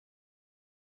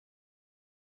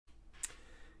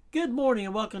Good morning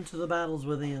and welcome to the Battles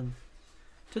Within.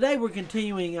 Today we're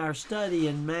continuing our study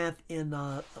in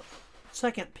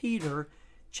 2 Peter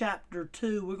chapter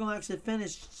 2. We're going to actually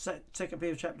finish 2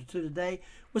 Peter chapter 2 today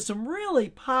with some really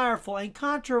powerful and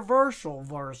controversial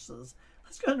verses.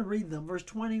 Let's go ahead and read them. Verse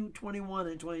 20, 21,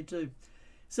 and 22. It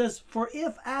says, "For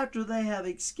if after they have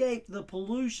escaped the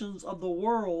pollutions of the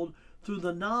world through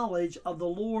the knowledge of the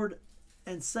Lord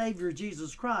and Savior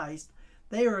Jesus Christ,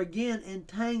 they are again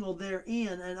entangled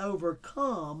therein and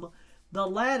overcome, the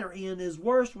latter end is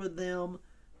worse with them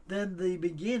than the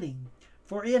beginning.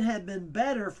 For it had been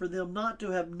better for them not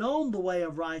to have known the way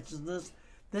of righteousness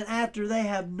than after they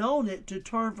have known it to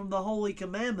turn from the holy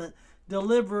commandment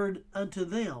delivered unto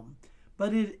them.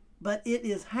 But it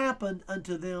is happened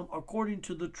unto them according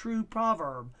to the true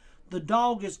proverb, the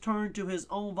dog is turned to his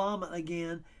own vomit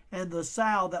again, and the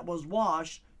sow that was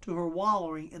washed to her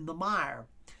wallowing in the mire."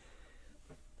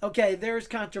 Okay, there's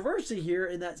controversy here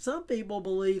in that some people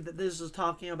believe that this is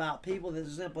talking about people that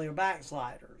simply are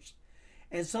backsliders.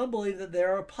 And some believe that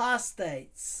they're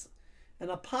apostates. An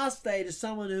apostate is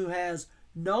someone who has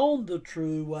known the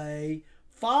true way,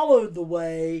 followed the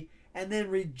way, and then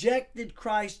rejected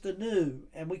Christ anew.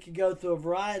 And we could go through a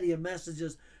variety of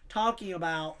messages talking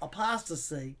about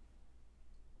apostasy.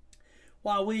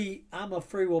 While I'm a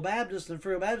Free Will Baptist, and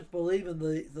Free Will Baptists believe in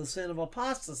the sin of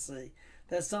apostasy.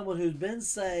 That someone who's been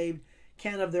saved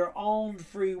can of their own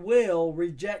free will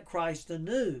reject Christ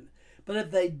anew. But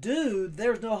if they do,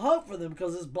 there's no hope for them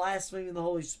because it's blaspheming the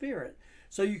Holy Spirit.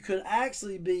 So you could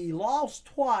actually be lost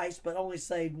twice but only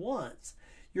saved once.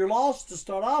 You're lost to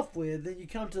start off with, then you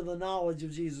come to the knowledge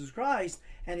of Jesus Christ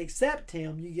and accept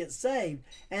Him, you get saved.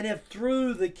 And if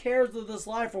through the cares of this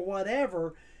life or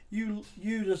whatever, you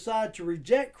decide to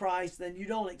reject Christ, then you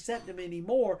don't accept Him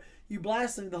anymore. You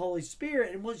blaspheme the Holy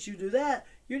Spirit, and once you do that,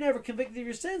 you're never convicted of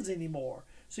your sins anymore.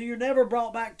 So you're never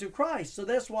brought back to Christ. So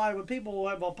that's why when people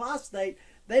have apostate,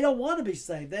 they don't want to be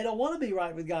saved. They don't want to be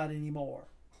right with God anymore.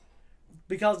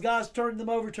 Because God's turned them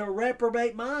over to a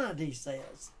reprobate mind, He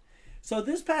says. So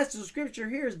this passage of Scripture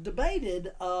here is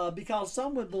debated because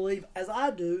some would believe, as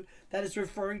I do, that it's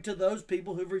referring to those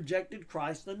people who've rejected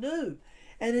Christ anew.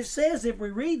 And it says, if we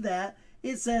read that,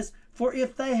 it says, "For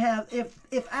if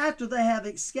after they have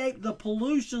escaped the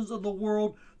pollutions of the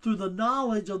world through the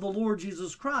knowledge of the Lord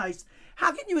Jesus Christ,"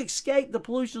 how can you escape the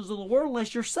pollutions of the world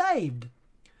unless you're saved?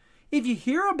 If you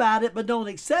hear about it but don't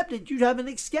accept it, you haven't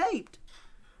escaped.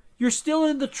 You're still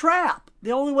in the trap.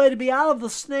 The only way to be out of the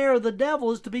snare of the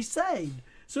devil is to be saved.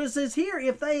 So it says here,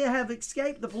 if they have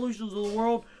escaped the pollutions of the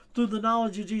world through the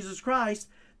knowledge of Jesus Christ,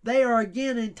 they are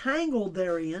again entangled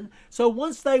therein. So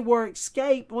once they were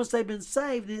escaped, once they've been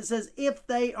saved, and it says, if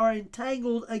they are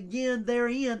entangled again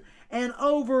therein and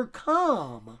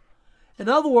overcome. In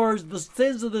other words, the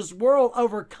sins of this world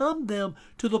overcome them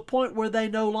to the point where they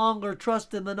no longer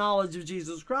trust in the knowledge of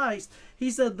Jesus Christ. He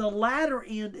said the latter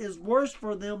end is worse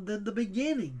for them than the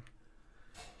beginning.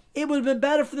 It would have been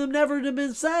better for them never to have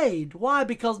been saved. Why?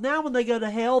 Because now when they go to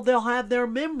hell, they'll have their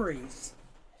memories.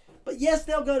 But yes,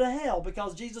 they'll go to hell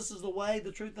because Jesus is the way,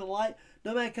 the truth, and the light.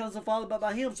 No man comes to the Father but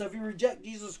by Him. So if you reject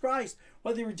Jesus Christ,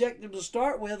 whether you reject Him to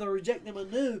start with or reject Him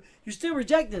anew, you're still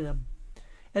rejecting Him.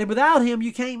 And without Him,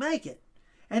 you can't make it.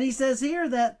 And he says here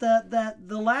that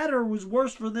the latter was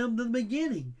worse for them than the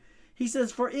beginning. He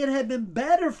says, "For it had been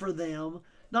better for them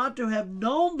not to have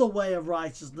known the way of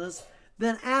righteousness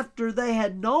than after they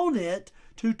had known it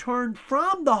to turn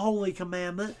from the holy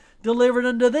commandment delivered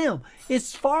unto them."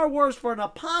 It's far worse for an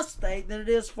apostate than it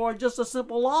is for just a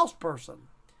simple lost person.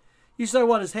 You say,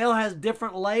 what, is hell has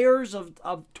different layers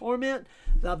of torment?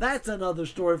 Now that's another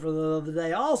story for the other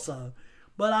day also.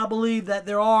 But I believe that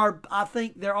I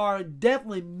think there are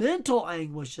definitely mental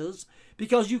anguishes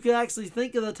because you can actually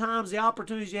think of the times, the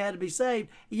opportunities you had to be saved,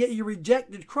 yet you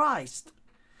rejected Christ.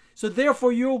 So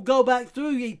therefore you'll go back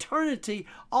through eternity,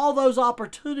 all those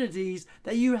opportunities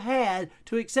that you had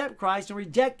to accept Christ and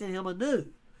rejected Him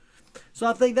anew. So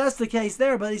I think that's the case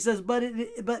there. But he says, but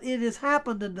it has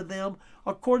happened unto them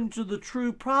according to the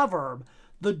true proverb.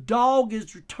 The dog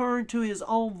is returned to his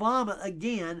own vomit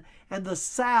again, and the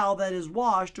sow that is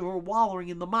washed to her wallowing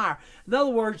in the mire. In other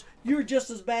words, you're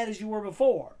just as bad as you were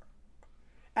before.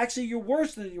 Actually, you're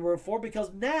worse than you were before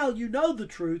because now you know the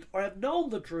truth or have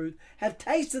known the truth, have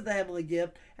tasted the heavenly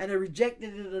gift, and have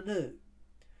rejected it anew.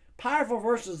 Powerful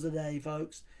verses today,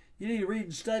 folks. You need to read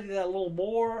and study that a little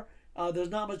more. There's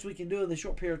not much we can do in the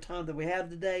short period of time that we have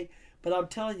today. But I'm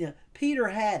telling you, Peter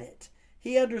had it.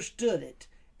 He understood it.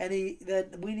 And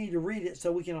that we need to read it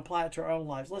so we can apply it to our own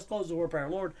lives. Let's close the word of prayer.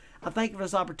 Lord, I thank you for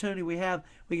this opportunity we have.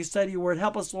 We can study your word.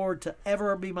 Help us, Lord, to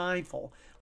ever be mindful